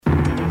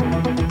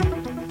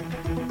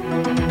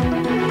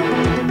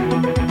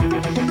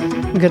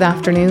Good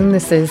afternoon,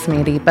 this is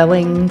Mandy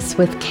Billings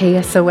with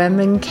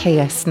KSOM and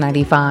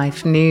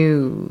KS95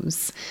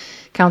 News.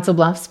 Council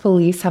Bluffs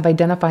police have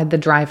identified the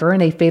driver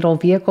in a fatal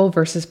vehicle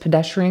versus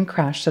pedestrian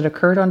crash that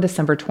occurred on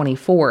December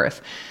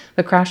 24th.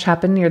 The crash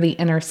happened near the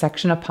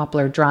intersection of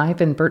Poplar Drive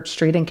and Birch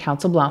Street in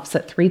Council Bluffs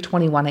at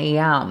 3:21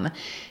 a.m.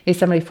 A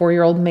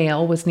 74-year-old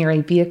male was near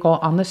a vehicle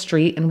on the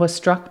street and was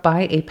struck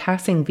by a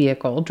passing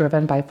vehicle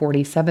driven by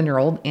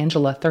 47-year-old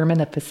Angela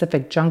Thurman at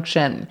Pacific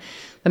Junction.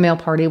 The male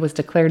party was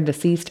declared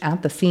deceased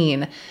at the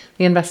scene.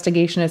 The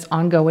investigation is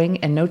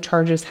ongoing and no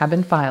charges have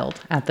been filed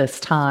at this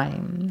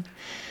time.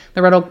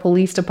 The Red Oak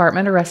Police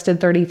Department arrested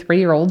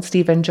 33-year-old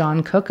Stephen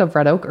John Cook of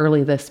Red Oak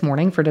early this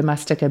morning for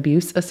domestic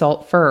abuse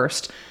assault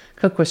first.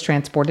 Cook was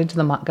transported to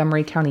the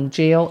Montgomery County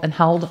Jail and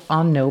held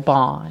on no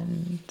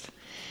bond.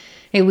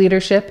 A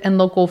leadership and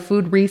local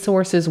food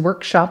resources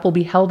workshop will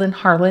be held in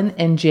Harlan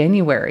in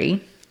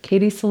January.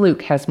 Katie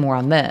Saluk has more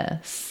on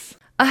this.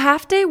 A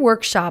half-day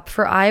workshop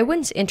for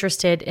Iowans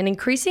interested in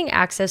increasing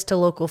access to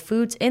local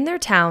foods in their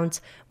towns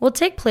will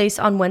take place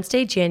on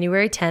Wednesday,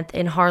 January 10th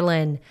in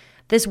Harlan.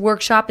 This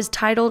workshop is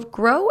titled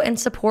Grow and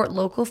Support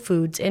Local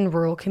Foods in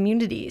Rural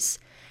Communities.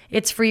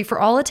 It's free for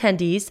all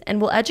attendees and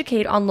will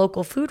educate on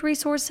local food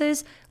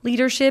resources,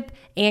 leadership,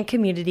 and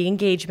community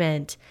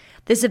engagement.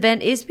 This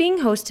event is being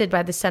hosted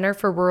by the Center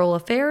for Rural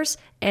Affairs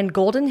and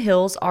Golden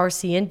Hills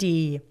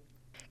RC&D.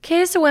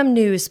 KSOM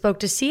News spoke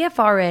to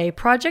CFRA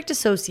Project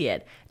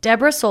Associate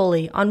Deborah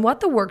Soley on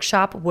what the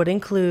workshop would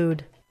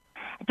include.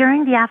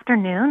 During the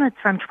afternoon, it's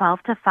from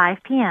 12 to 5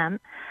 p.m.,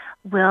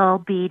 we'll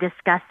be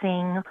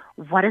discussing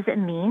what does it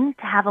mean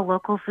to have a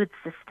local food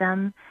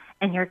system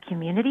in your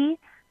community?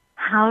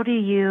 How do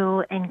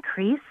you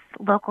increase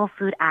local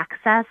food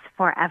access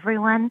for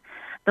everyone,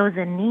 those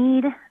in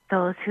need,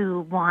 those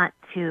who want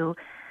to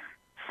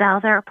sell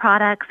their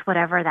products,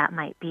 whatever that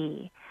might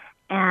be.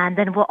 And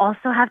then we'll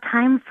also have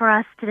time for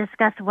us to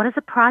discuss what is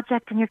a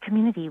project in your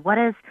community, what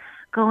is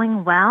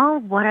going well,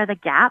 what are the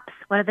gaps,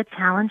 what are the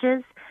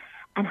challenges,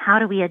 and how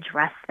do we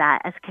address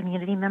that as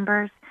community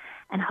members,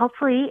 and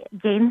hopefully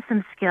gain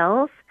some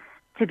skills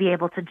to be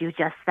able to do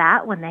just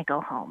that when they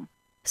go home.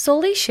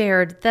 Soley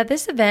shared that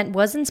this event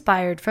was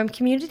inspired from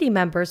community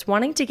members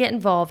wanting to get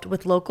involved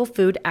with local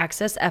food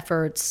access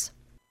efforts.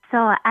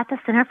 So at the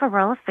Center for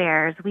Rural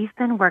Affairs, we've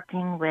been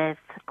working with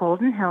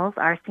Golden Hills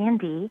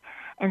RC&D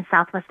in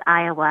Southwest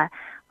Iowa,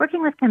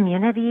 working with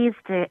communities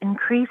to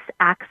increase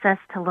access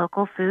to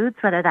local foods,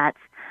 whether that's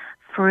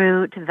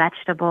fruit,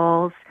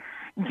 vegetables,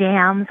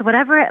 jams,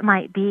 whatever it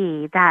might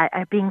be that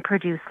are being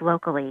produced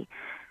locally.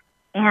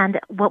 And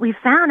what we've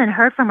found and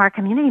heard from our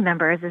community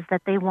members is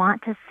that they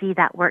want to see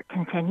that work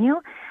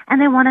continue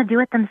and they want to do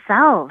it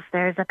themselves.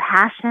 There's a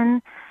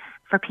passion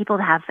for people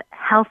to have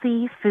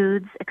healthy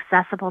foods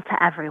accessible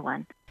to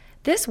everyone.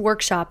 This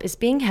workshop is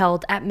being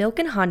held at Milk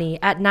and Honey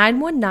at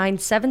 919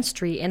 7th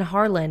Street in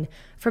Harlan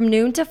from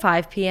noon to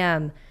 5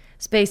 p.m.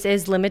 Space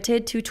is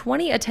limited to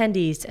 20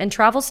 attendees and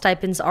travel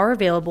stipends are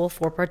available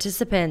for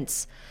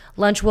participants.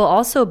 Lunch will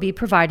also be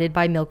provided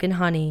by Milk and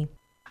Honey.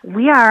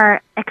 We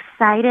are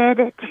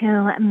excited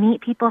to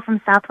meet people from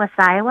Southwest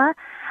Iowa,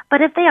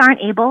 but if they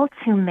aren't able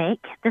to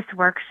make this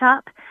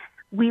workshop,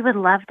 we would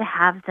love to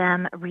have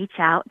them reach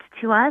out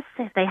to us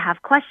if they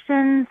have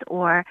questions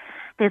or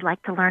they'd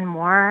like to learn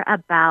more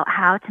about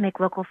how to make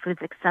local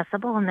foods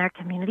accessible in their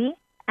community.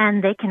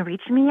 And they can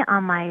reach me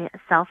on my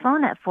cell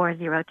phone at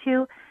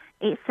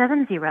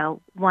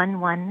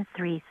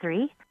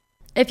 402-870-1133.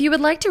 If you would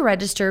like to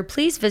register,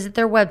 please visit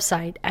their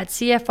website at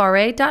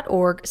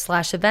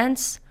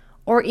cfra.org/events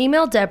or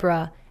email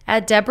Deborah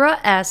at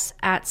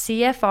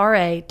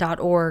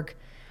deborahs@cfra.org.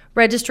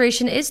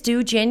 Registration is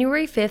due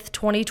January 5th,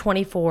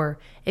 2024.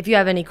 If you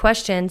have any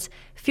questions,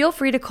 feel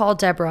free to call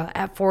Deborah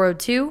at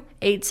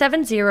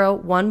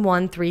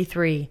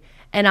 402-870-1133.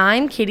 And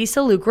I'm Katie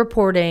Saluk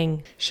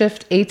reporting.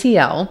 Shift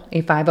ATL,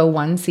 a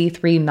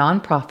 501c3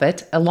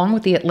 nonprofit, along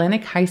with the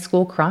Atlantic High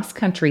School cross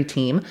country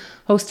team,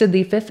 hosted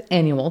the 5th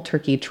annual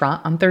Turkey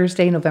Trot on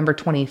Thursday, November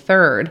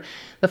 23rd.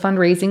 The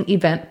fundraising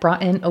event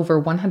brought in over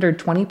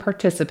 120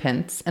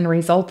 participants and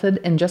resulted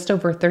in just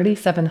over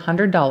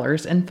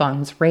 $3,700 in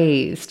funds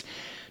raised.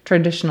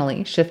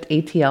 Traditionally, Shift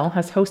ATL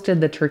has hosted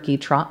the Turkey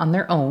Trot on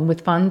their own,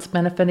 with funds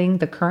benefiting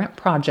the current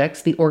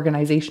projects the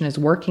organization is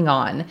working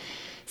on.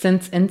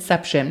 Since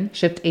inception,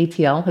 Shift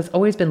ATL has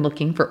always been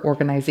looking for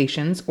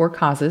organizations or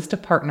causes to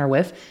partner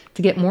with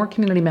to get more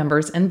community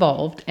members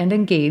involved and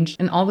engaged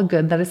in all the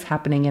good that is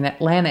happening in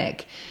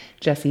Atlantic.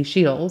 Jesse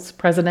Shields,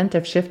 president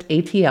of Shift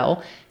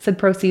ATL, said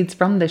proceeds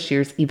from this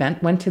year's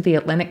event went to the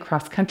Atlantic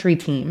cross country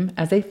team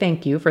as a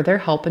thank you for their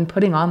help in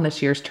putting on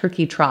this year's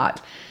Turkey Trot.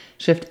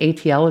 Shift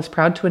ATL is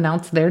proud to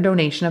announce their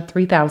donation of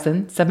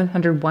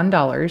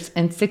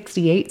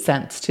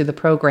 $3,701.68 to the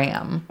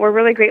program. We're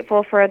really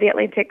grateful for the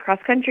Atlantic Cross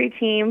Country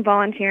team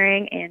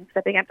volunteering and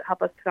stepping up to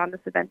help us put on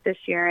this event this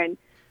year, and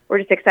we're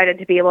just excited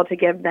to be able to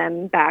give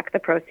them back the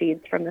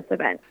proceeds from this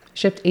event.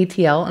 Shift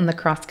ATL and the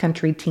cross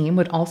country team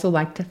would also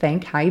like to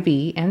thank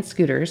Hy-Vee and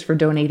Scooters for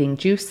donating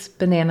juice,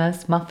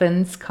 bananas,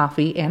 muffins,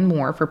 coffee, and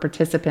more for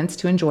participants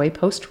to enjoy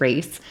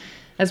post-race.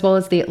 as well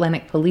as the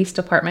Atlantic Police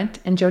Department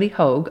and Jody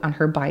Hogue on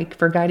her bike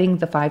for guiding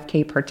the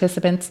 5K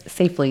participants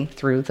safely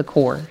through the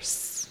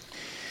course.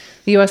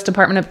 The U.S.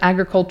 Department of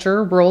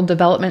Agriculture Rural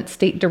Development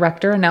State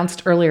Director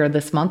announced earlier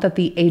this month that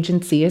the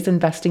agency is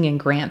investing in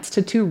grants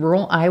to 2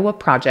 rural Iowa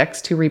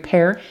projects to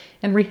repair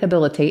and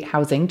rehabilitate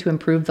housing to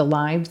improve the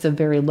lives of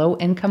very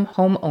low-income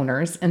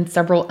homeowners in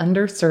several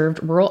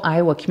underserved rural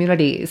Iowa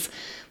communities.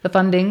 The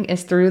funding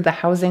is through the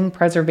Housing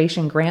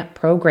Preservation Grant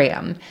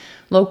Program.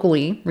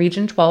 Locally,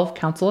 Region 12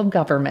 Council of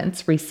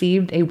Governments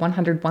received a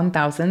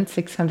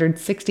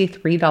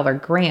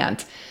 $101,663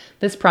 grant.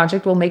 This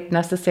project will make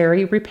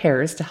necessary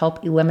repairs to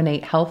help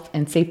eliminate health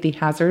and safety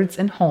hazards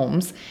in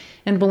homes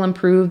and will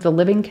improve the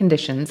living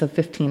conditions of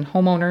 15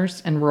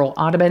 homeowners in rural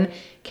Audubon,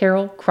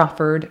 Carroll,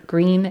 Crawford,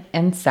 Greene,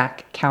 and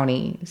Sac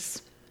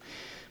counties.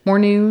 More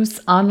news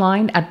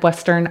online at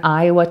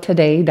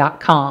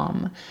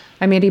westerniowatoday.com.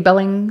 I'm Mandy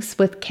Billings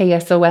with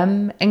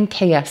KSOM and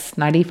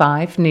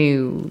KS95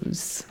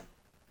 News.